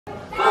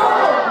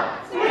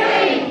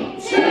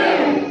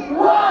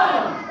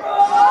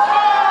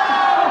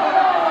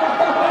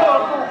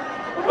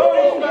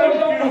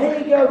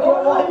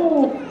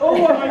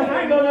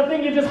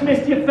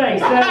missed your face.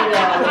 There we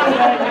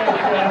are.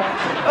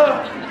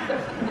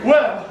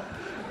 Well,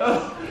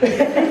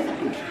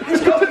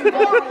 it's got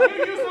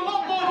you used a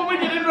lot more than we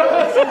did in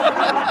rehearsal.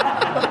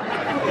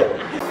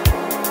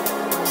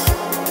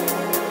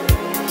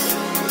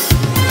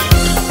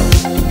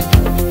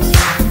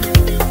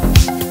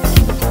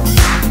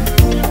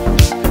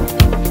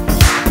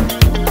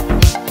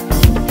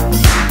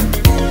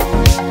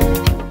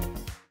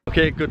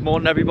 Okay, good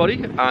morning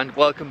everybody and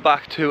welcome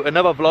back to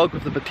another vlog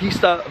of the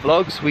Batista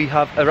Vlogs. We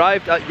have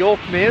arrived at York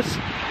Maze.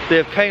 They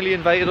have kindly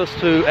invited us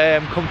to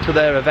come to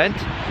their event.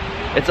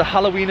 It's a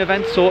Halloween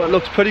event, so it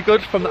looks pretty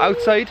good from the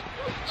outside.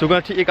 So we're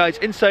going to take you guys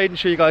inside and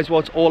show you guys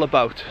what it's all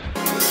about.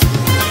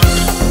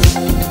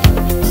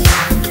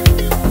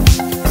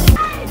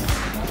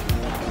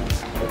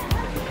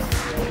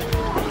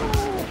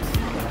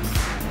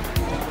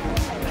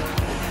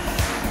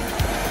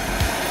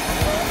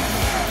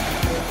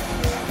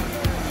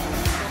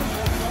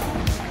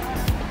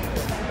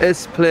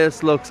 This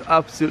place looks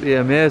absolutely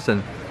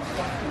amazing.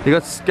 You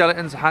got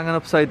skeletons hanging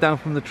upside down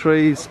from the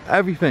trees,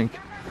 everything.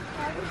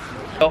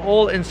 We're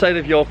all inside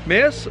of York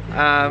Maze.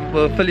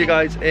 We'll fill you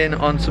guys in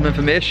on some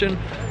information,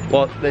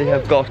 what they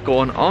have got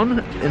going on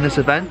in this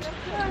event.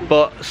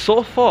 But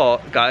so far,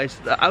 guys,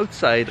 the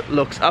outside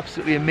looks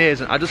absolutely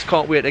amazing. I just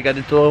can't wait to get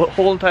into the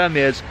whole entire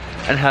maze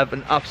and have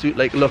an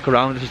absolute look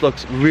around. It just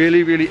looks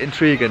really, really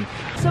intriguing.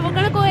 So we're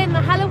gonna go in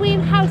the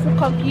Halloween House of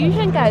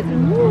Confusion, guys.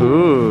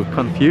 Ooh,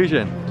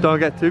 confusion. Don't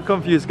get too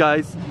confused,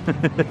 guys.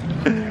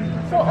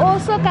 So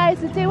also, guys,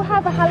 we do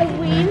have a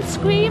Halloween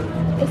Scream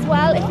as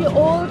well if you're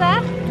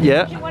older.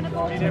 Yeah. If you want to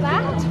go to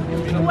that.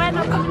 We're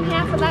not coming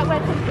here for that, we're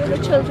coming to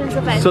the children's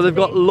event. So they've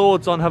got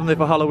loads on, haven't they,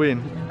 for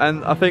Halloween?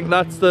 And I think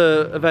that's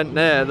the event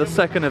there, the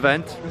second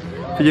event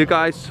for you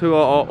guys who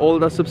are our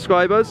older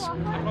subscribers.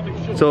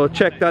 So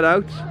check that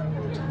out.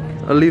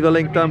 I'll leave a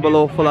link down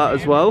below for that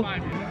as well.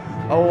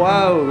 Oh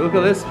wow, look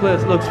at this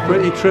place, looks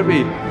pretty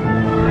trippy.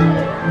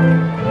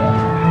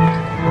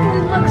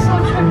 It looks so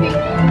trippy.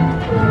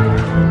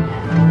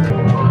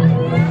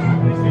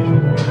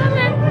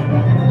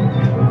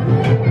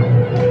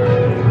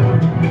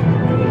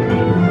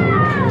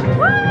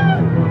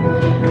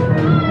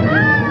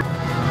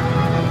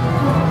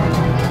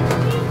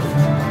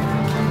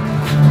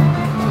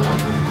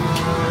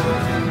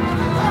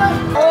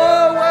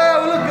 Oh wow,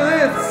 look at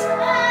this!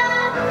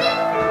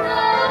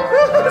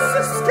 This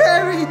is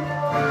scary!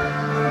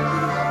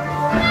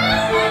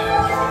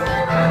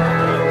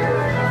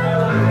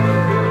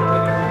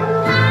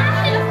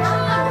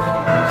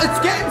 It's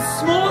getting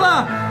smaller!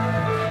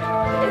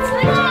 It's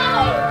like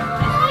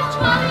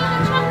Charlie and the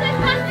Chocolate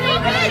Factory.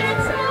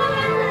 It's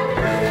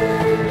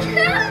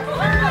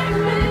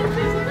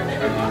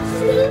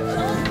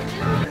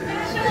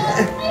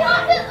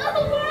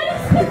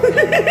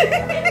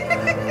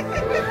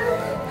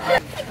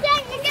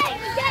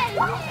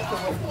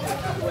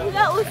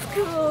That was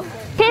cool.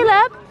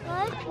 Caleb,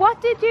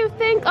 what did you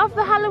think of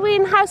the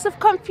Halloween House of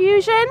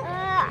Confusion?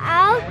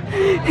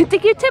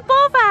 Did you tip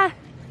over?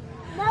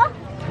 No.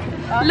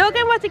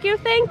 Logan, what did you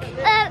think?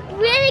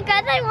 Really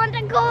good. I want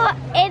to go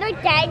in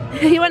again.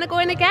 You want to go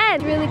in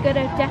again? Really good.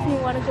 I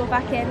definitely want to go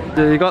back in.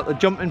 You got the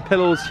jumping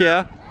pillows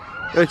here,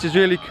 which is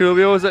really cool.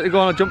 We always like to go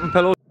on a jumping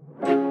pillow.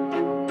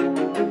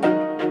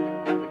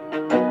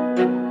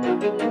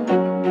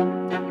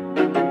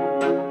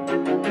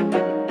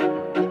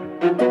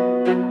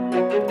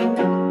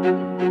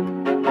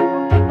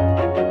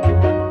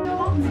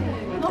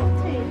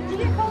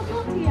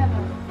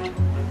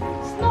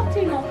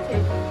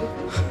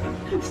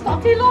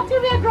 Snotty Lottie,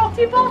 the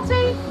grotty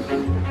botty.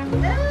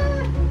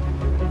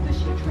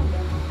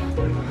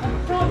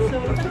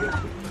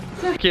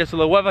 Okay, so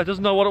the weather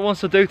doesn't know what it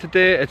wants to do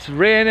today. It's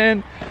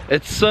raining,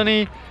 it's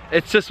sunny,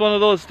 it's just one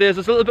of those days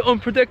that's a little bit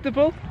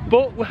unpredictable,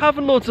 but we're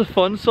having loads of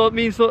fun, so it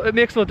means it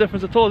makes no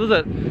difference at all, does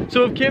it?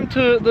 So we've came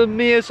to the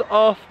Maze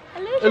of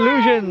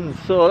Illusions.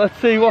 So let's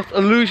see what's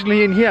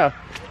illusionally in here,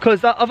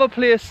 because that other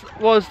place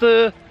was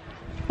the...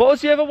 What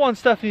was the other one,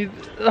 Stephanie?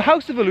 The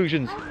House of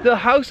Illusions. The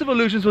House of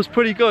Illusions was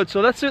pretty good,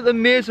 so let's see what the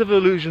Maze of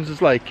Illusions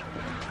is like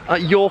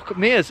at York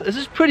Maze. This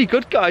is pretty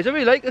good, guys. I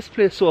really like this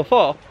place so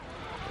far.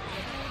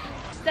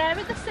 Stare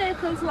at the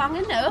circles long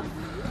enough,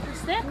 the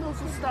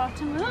circles will start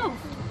to move.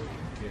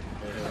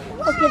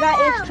 Okay, that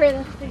is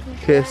true.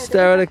 Okay,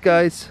 stare at it,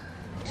 guys.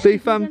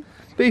 B-fam,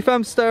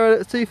 stare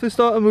at it. See if they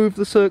start to move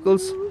the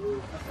circles.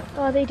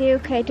 Oh, they do.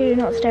 Okay, do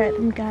not stare at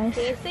them, guys.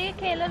 Do you see it,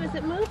 Caleb? Is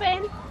it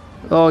moving?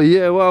 Oh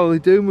yeah, wow, they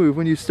do move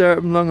when you stare at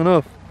them long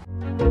enough.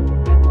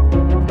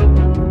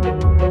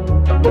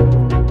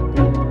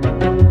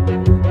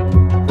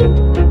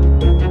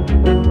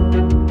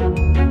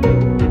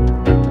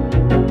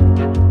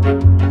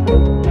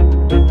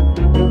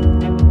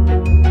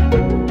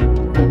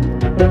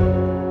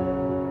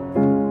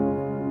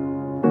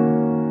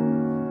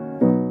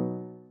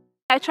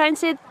 I try and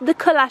see the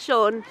colour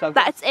shown So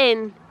that it's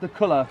in. The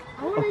colour.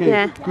 Okay,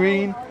 Yeah.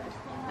 green,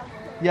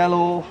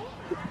 yellow,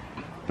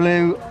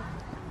 blue,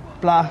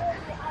 black.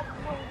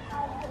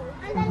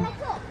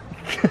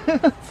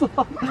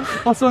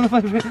 What's one of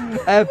my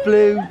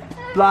blue?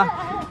 black,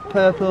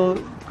 purple,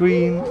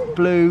 green,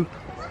 blue.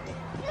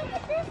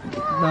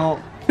 No.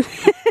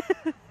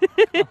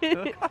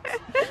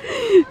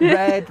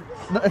 Red.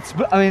 No, it's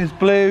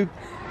blue,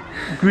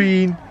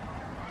 green.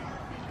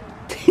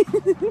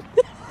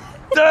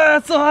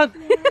 That's on.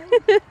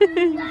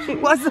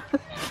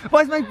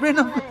 Why's my brain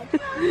up?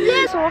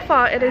 So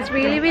far it is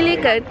really, really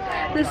good.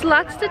 There's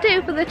lots to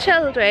do for the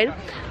children.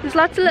 There's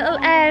lots of little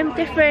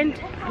different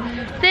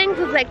things.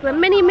 There's like the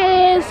mini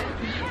maze.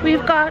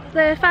 We've got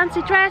the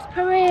fancy dress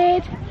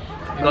parade.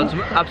 We've got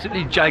some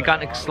absolutely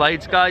gigantic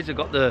slides, guys. We've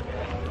got the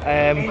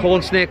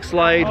corn snake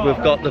slide.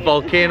 We've got the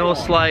volcano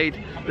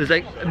slide. There's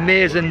like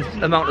amazing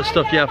amount of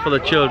stuff here for the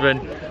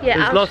children. Yeah,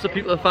 there's lots of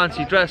people who are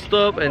fancy dressed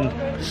up, and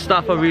the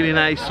staff are really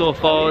nice so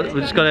far. We're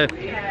just gonna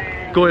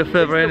go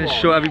further in and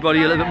show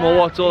everybody a little bit more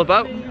what it's all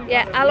about.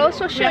 Yeah, I'll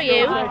also show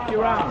you.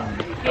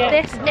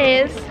 This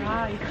is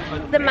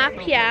the map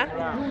here,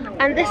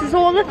 and this is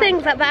all the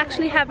things that they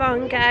actually have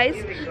on, guys.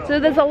 So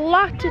there's a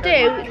lot to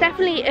do.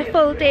 Definitely a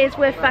full day's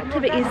worth of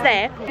activities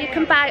there. You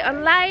can buy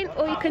online,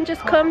 or you can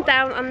just come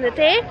down on the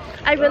day.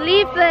 I will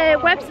leave the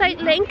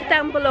website link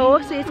down below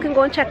so you can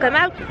go and check them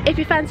out. If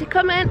you fancy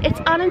coming,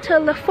 it's on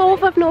until the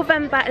 4th of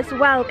November as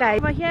well,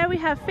 guys. Over here we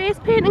have face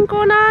painting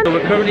going on. So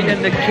we're currently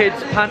in the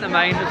kids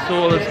pantomime,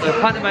 so there's a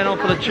pantomime on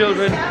for the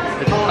children.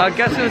 I'm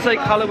guessing it's like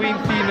Halloween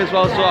theme as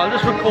well, so I'll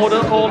just record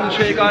it all and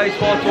show you guys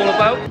what it's all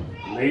about.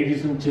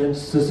 Ladies and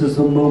gents, this is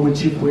the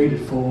moment you've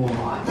waited for.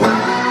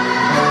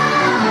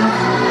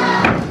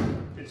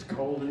 It's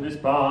cold in this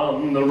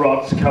barn, the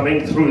rot's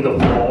coming through the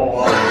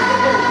floor.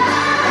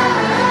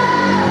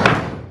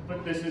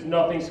 But this is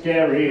nothing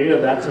scary,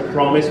 that's a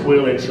promise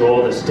we'll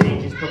ensure. The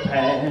stage is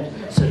prepared,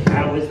 so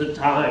now is the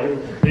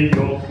time. The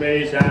York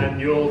Maze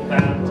annual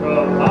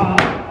pantomime.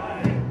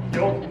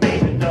 York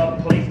Maze is the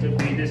place to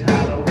be this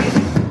Halloween.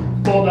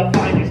 For the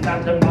finest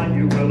pantomime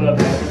you will have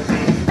ever seen.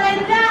 In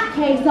that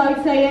case,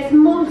 I'd say it's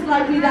most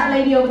likely that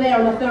lady over there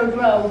on the 3rd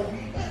row.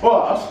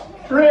 What?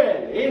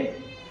 Really?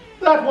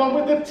 That one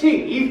with the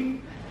teeth?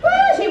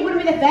 Well, she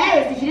wouldn't be the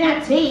fairest if she didn't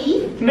have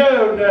teeth.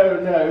 No, no,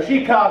 no,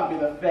 she can't be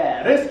the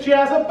fairest. She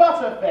has a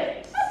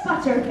butterface. A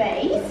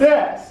butterface?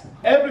 Yes,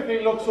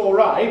 everything looks all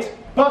right,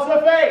 but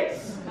her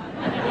face.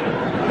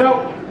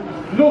 Now,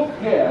 look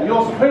here,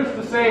 you're supposed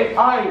to say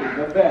I'm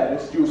the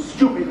fairest, you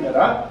stupid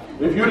mirror.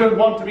 If you don't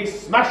want to be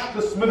smashed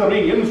to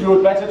smithereens,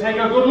 you'd better take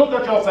a good look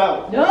at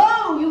yourself.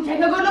 No, you take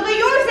a good look at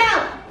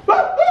yourself.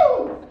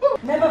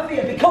 Never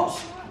fear, because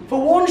for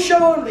one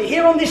show only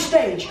here on this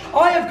stage,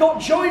 I have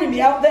got joining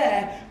me out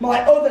there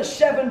my other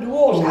 7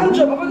 dwarves. Hands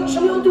up, have I got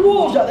some little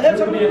dwarves out there? Let's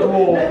have a look.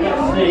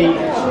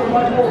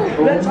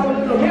 Let's have a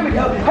look. Here we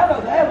go.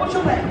 Hello there, what's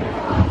your name?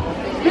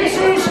 This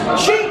is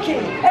Cheeky.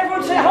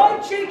 Everyone say hi,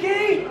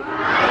 Cheeky.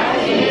 Hi,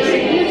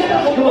 Cheeky.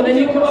 Come on then,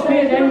 you come up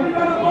here then.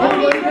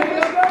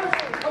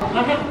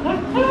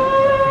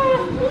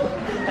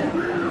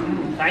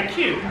 Thank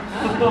you.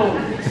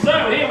 So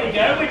here we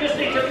go. We just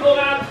need to pull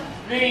out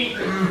the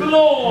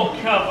floor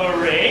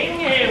covering.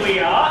 Here we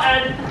are,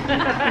 and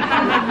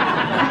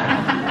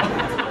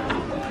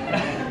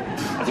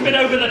it's a bit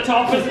over the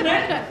top, isn't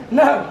it?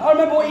 No, I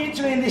remember what you did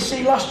to me in this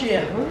scene last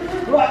year.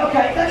 Right,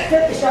 okay, let's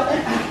take this out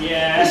then.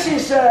 Yeah. This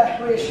is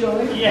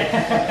reassuring. Yeah.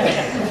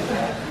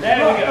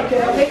 There we go.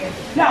 Okay.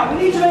 Now, we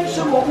need to make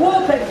some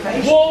wallpaper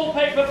paste.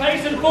 Wallpaper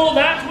paste, and for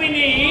that we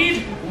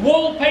need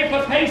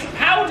wallpaper paste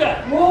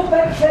powder.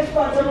 Wallpaper paste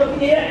powder, look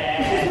here.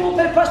 Yeah. Is this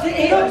wallpaper paste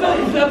here?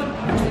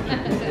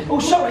 Oh,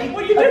 sorry.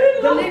 What are you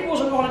doing? The lid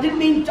wasn't on. I didn't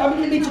mean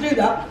to do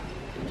that.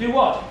 Do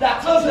what?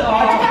 That.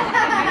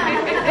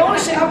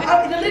 Honestly,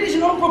 the lid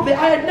isn't on properly.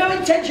 I had no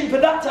intention for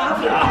that to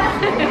happen.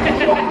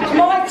 It's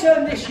my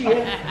turn this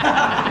year.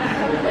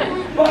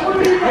 But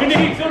We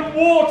need some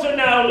water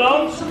now,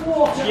 Lon. some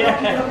water. Yeah.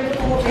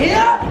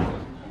 Here.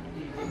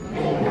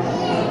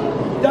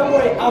 Don't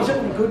worry, I was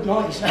at good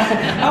night.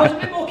 I was a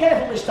bit more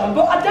careful this time,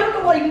 but I don't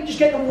know why you didn't just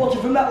get the water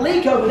from that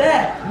leak over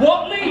there.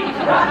 What leak?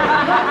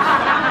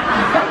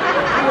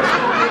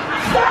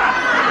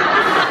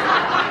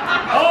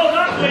 Oh,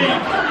 that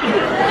leak.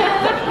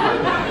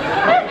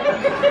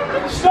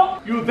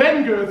 Stop! You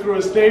then go through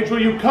a stage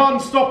where you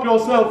can't stop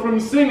yourself from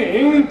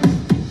singing.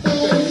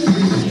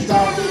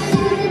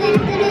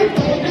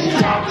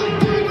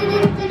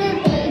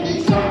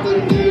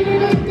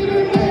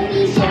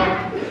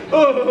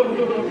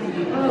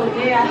 Oh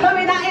dear, I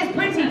mean that is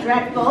pretty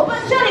dreadful, but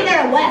surely there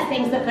are worse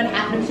things that could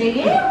happen to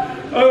you.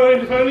 Oh,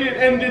 and if only it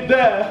ended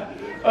there.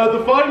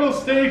 The final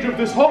stage of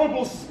this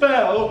horrible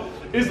spell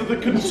is that the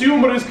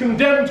consumer is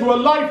condemned to a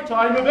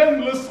lifetime of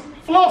endless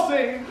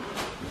flossing.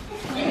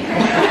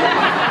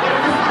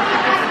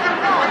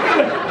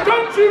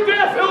 Don't you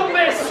dare film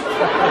this!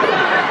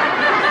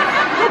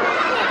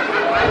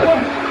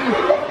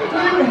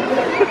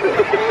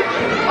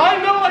 I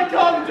know I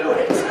can't do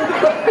it!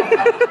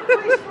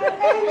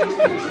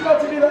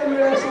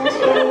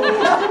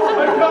 I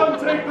can't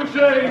take the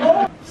shame.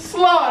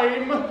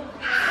 Slime!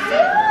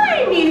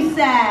 Slime, you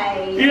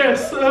say?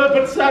 Yes,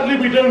 but sadly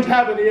we don't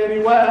have any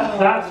anywhere.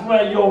 That's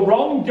where you're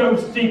wrong,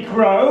 Ghosty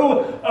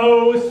Crow.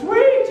 Oh,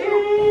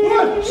 sweetie!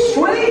 good.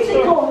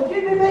 Sweetie corner,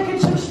 you've been making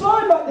some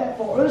slime back there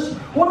for us.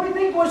 What do we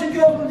think, boys and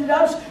girls, and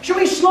dads? Shall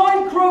we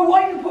slime Crow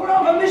White and put her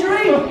out of her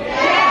misery?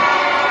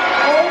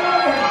 Yeah! All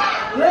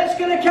right. Let's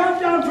get a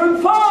countdown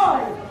from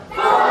 5,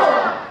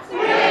 4,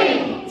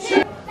 3,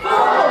 2,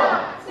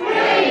 4,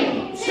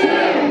 3,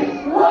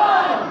 2,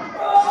 1.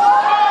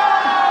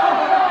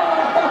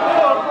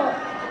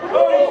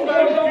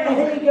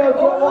 Here you go,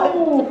 Crow White.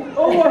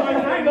 Oh,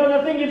 hang on,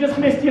 I think you just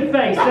missed your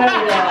face. There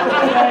you are.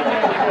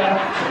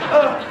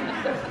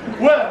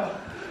 Well,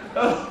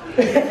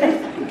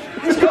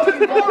 it's got to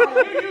be more.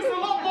 You used a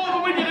lot more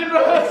than we did in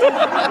rehearsal.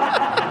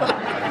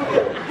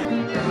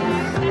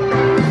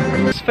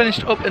 It's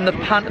finished up in the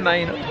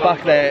pantomime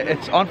back there.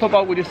 It's on for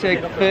about, would you say,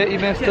 30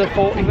 minutes to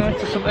 40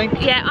 minutes or something?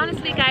 Yeah,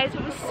 honestly guys,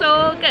 it was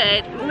so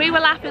good. We were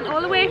laughing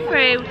all the way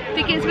through.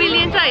 The kids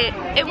really enjoyed it.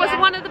 It was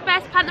one of the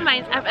best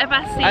pantomimes I've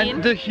ever seen.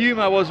 And the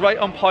humour was right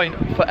on point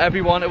for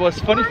everyone. It was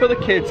funny for the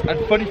kids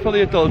and funny for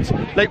the adults.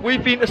 Like,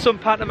 we've been to some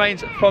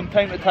pantomimes from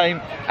time to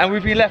time and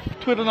we've been left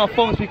twiddling our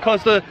thumbs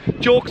because the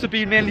jokes have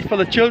been mainly for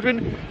the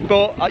children.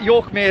 But at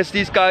York Maze,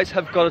 these guys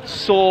have got it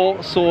so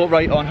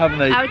right on, haven't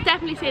they? I would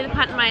definitely say the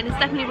pantomime is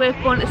definitely worth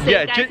going to see.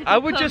 Yeah, guys, I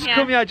would just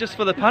come here just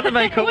for the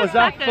pantomime. It was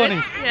that funny.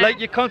 Yeah. Like,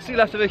 you're constantly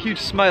left with a huge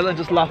smile and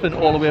just laughing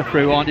all the way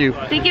through, aren't you?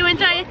 Did you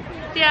enjoy it,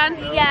 Diane?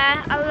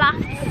 Yeah, I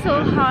laughed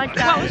so hard.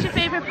 What was your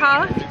favourite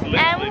part?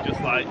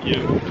 Just like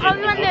you.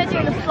 Probably when they were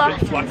doing the floss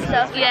and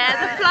stuff.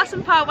 Yeah, the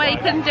flossing part where you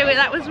couldn't do it,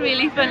 that was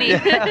really funny.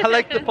 Yeah, I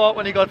like the part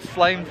when he got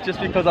slimed just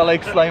because I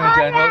like slime in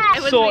general.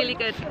 It was really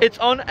good. It's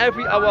on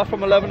every hour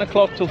from 11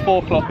 o'clock till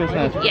 4 o'clock, isn't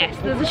it? Yes,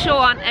 there's a show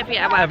on every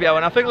hour. Every hour,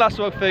 and I think it lasts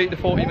about 30 to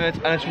 40 minutes,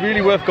 and it's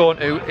really worth going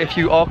to. If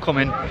you are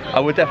coming, I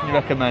would definitely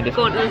recommend it.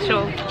 Going to the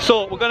show.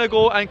 So we're going to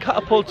go and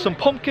catapult some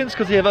pumpkins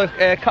because they have a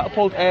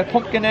catapult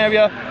pumpkin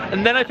area,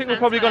 and then I think we're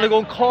probably going to go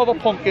and carve our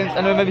pumpkins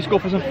and then maybe go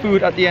for some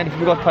food at the end if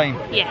we've got time.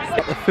 Yes.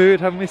 Got the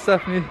food, haven't we,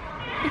 Stephanie?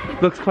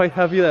 Looks quite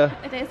heavy there.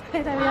 It is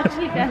quite heavy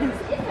actually,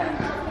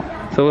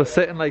 guys. So we're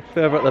sitting like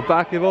further at the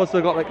back. You've also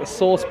got like a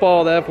sauce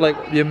bar there for like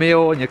your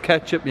mayo and your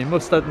ketchup, your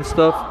mustard and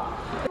stuff.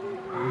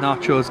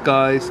 Nachos,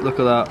 guys, look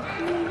at that.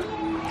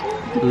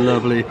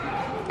 Lovely.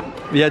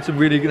 We had some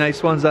really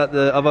nice ones at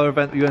the other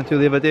event we went to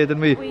the other day, didn't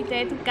we? We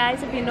did,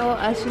 guys. If you know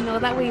us, you know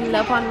that we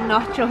love our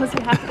nachos.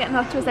 We have to get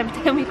nachos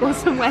every time we go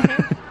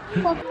somewhere.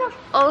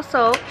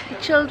 Also, the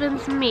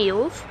children's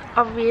meals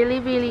are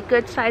really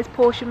good sized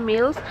portion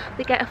meals.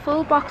 They get a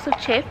full box of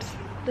chips,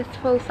 this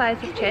full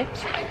size of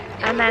chips,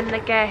 and then they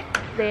get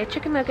their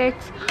chicken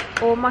nuggets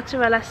or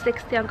mozzarella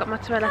sticks. They haven't got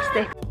mozzarella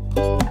sticks.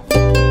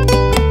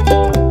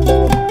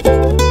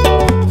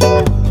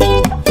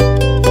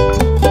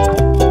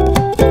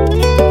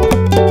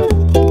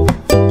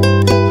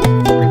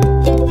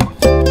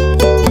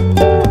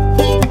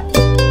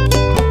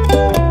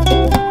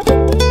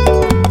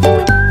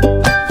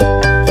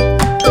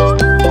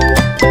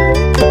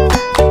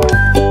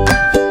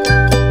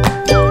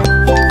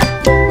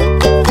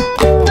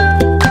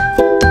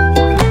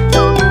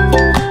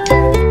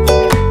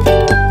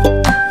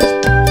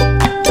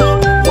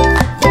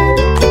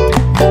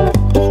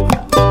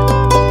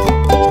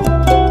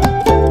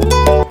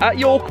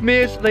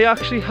 Maze, they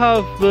actually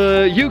have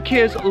the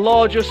UK's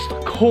largest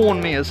cone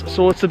maze,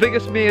 so it's the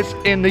biggest maze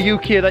in the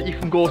UK that you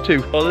can go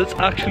to. Well, there's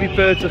actually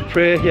birds of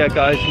prey here,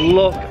 guys.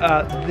 Look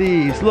at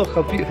these, look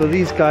how beautiful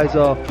these guys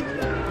are.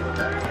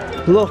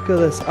 Look at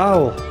this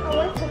owl. I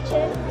want to touch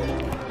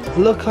it.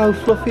 Look how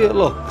fluffy it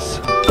looks.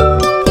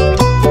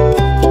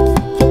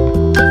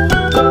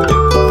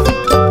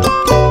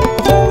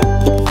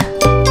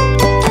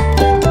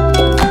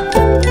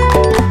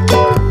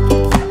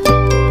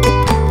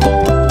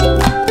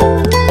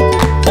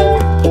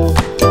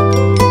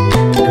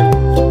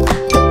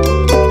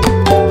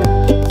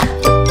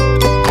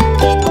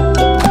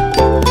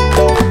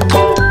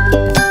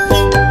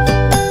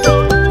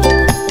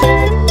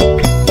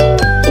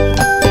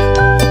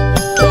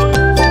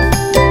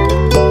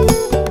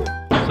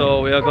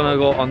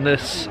 On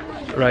this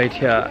right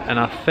here, and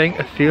I think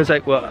it feels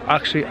like we're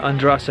actually on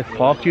Jurassic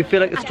Park. Do you feel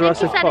like it's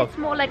Jurassic Park? I think you said it's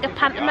more like a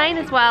pantomime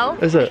as well.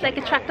 Is it? It's like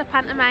a tractor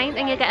pantomime,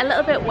 and you get a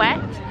little bit wet.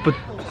 But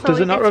so does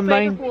it not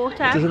remind?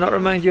 Does it not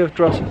remind you of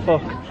Jurassic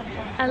Park?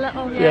 A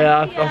little.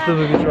 Yeah, after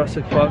the movie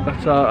Jurassic Park,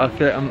 that's I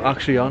feel like I'm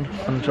actually on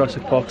the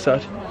Jurassic Park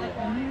set.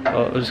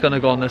 Oh, we're just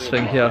gonna go on this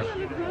thing here.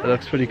 It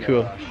looks pretty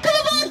cool.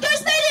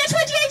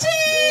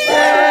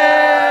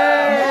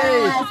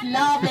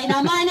 Lovely.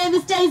 Now, my name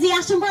is Daisy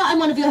Attenborough. I'm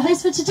one of your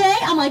hosts for today,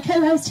 and my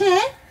co-host here,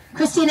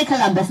 Christina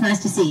Columbus. Nice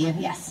to see you.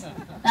 Yes,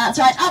 that's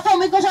right. Up front,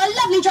 we've got our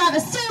lovely driver,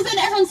 Susan.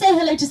 Everyone say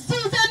hello to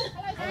Susan.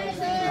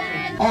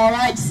 All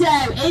right, so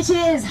it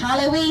is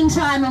Halloween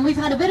time, and we've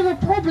had a bit of a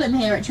problem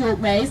here at York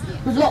Maze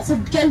with lots of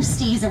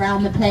ghosties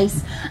around the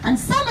place, and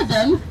some of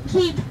them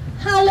keep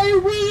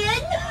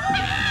Halloweening.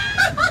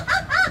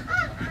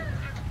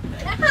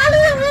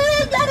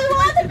 Halloween,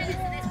 anyone?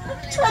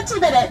 20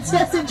 minutes,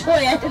 just enjoy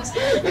it.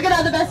 You're going to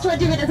have the best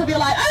 20 minutes of your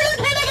life. Oh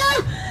look, here they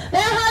go!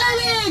 They're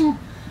Halloween!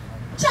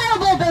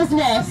 Terrible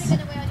business!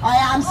 I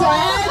am sorry,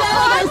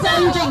 oh,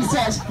 there we go, so you jinxed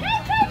it.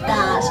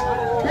 That,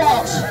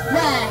 watch,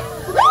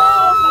 where?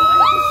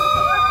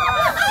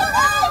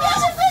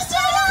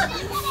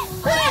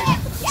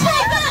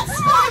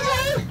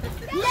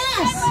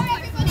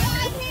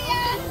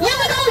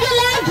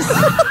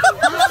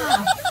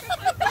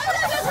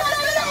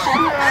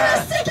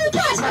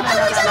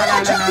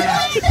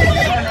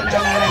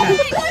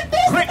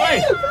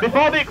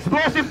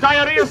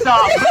 diarrhea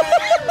sauce.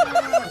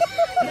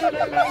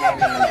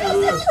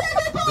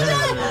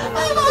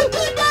 Oh my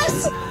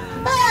goodness!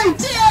 Oh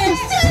dear,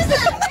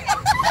 Susan!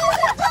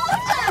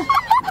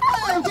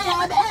 Oh dear,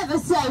 I'm ever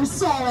so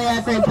sorry,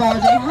 everybody.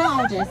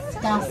 How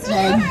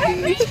disgusting.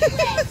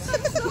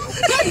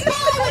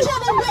 Goodbye,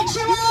 whichever witch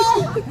you are.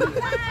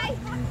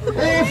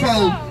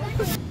 Awful.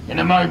 In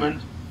a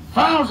moment,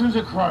 thousands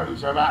of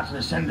crows are about to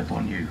descend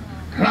upon you,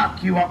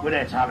 pluck you up with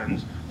their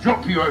talons,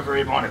 drop you over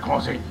here by the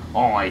closet.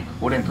 I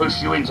will then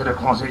push you into the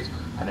closet,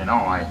 and then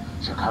I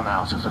shall come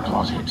out of the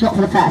closet. Not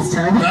for the first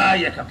time. Ah,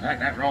 you can pack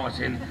that right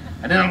in.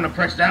 And then I'm going to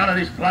press down on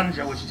this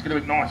plunger, which is going to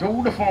ignite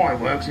all the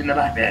fireworks in the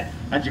back there.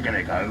 And you're going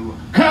to go,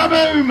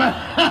 kaboom!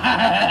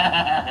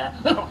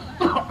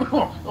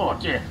 Oh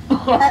dear.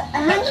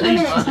 Hang on a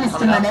minute,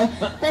 Mr. Mummy.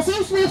 There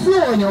seems to be a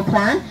flaw in your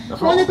plan.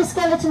 One of the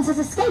skeletons has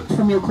escaped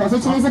from your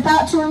closet and is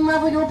about to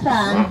unravel your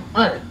plan.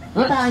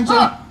 Behind you.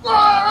 Shut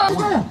the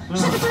door!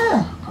 Shut the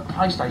door! Put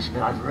PlayStation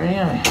over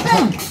here.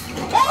 Boom!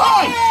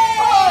 Oi!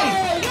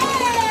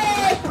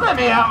 Let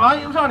me out,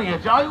 mate. It was only a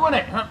joke,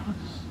 wasn't it?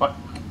 But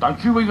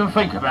don't you even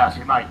think about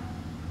it, mate.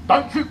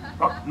 Don't you?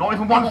 Not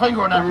even one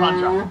finger on that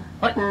plunger.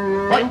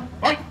 Wait.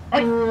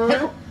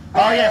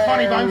 Oh yeah,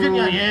 funny bones, didn't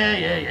you?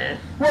 Yeah.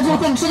 What do you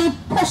think? Should he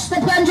push the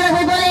plunger,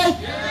 everybody?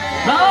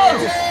 No!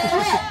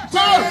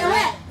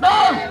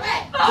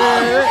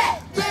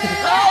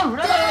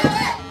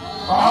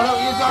 Oh, look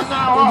what you've done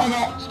now.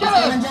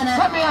 Skeleton,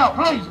 let me out,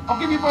 please. I'll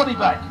give you body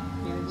back.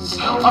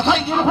 I'll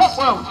take you to Pop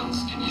World.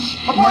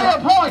 I'll buy you a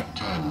pint.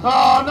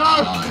 Oh no.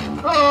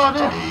 Oh,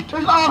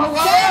 there's half a way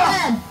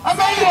out.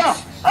 Amelia!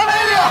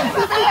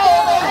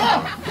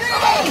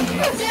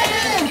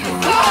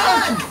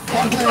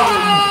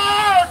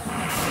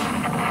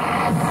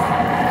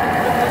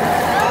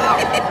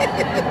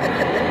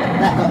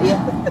 That got you.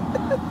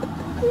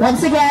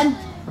 Once again,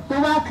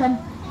 you're welcome.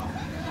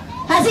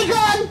 Has he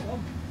gone?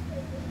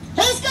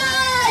 He's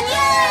gone!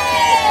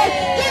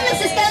 Yay! Give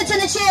Mr. Skeleton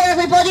a cheer,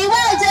 everybody.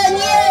 Well done,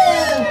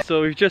 you!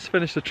 So we've just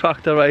finished the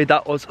tractor ride.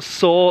 That was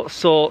so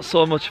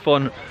much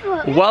fun.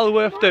 Well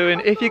worth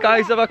doing. If you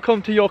guys ever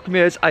come to York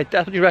Mears, I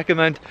definitely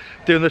recommend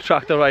doing the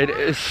tractor ride. It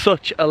is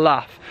such a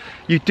laugh.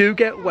 You do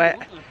get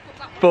wet,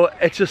 but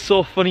it's just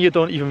so funny. You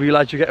don't even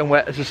realise you're getting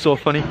wet. It's just so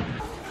funny.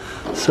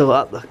 So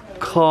at the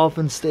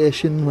carving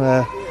station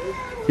where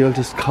you'll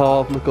just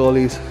carve, look, all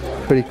these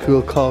pretty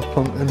cool carved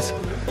pumpkins.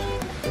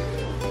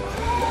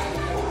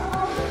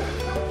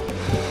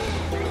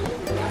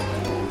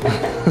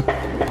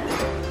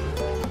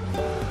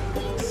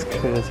 It's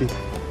crazy.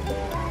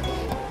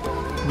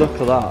 Look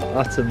at that,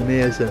 that's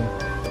amazing.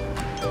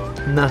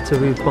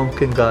 Nataroo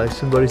pumpkin, guys.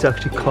 Somebody's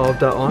actually carved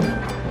that on.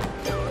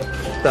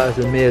 That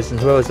is amazing.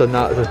 Whoever's done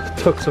that, it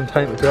took some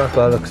time to do that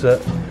by the looks of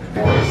it.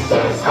 This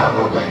is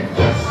Halloween,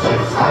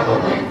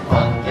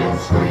 pumpkin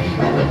scream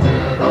in the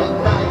dead of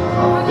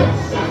night.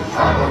 This is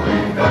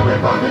Halloween,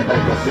 everybody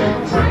make a sing,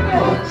 trick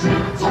or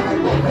treat,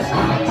 Halloween is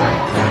my time.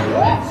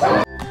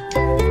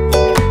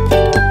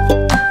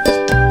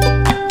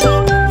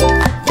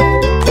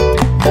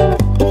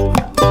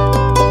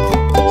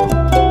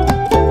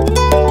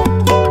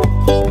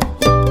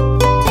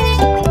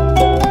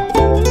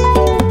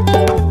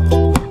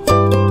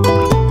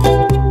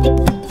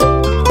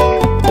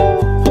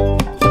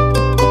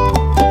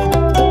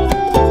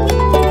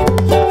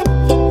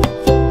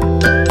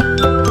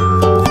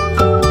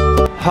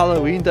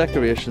 Halloween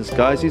decorations,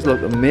 guys, these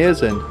look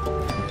amazing.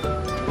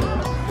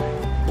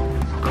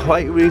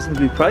 Quite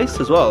reasonably priced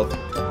as well.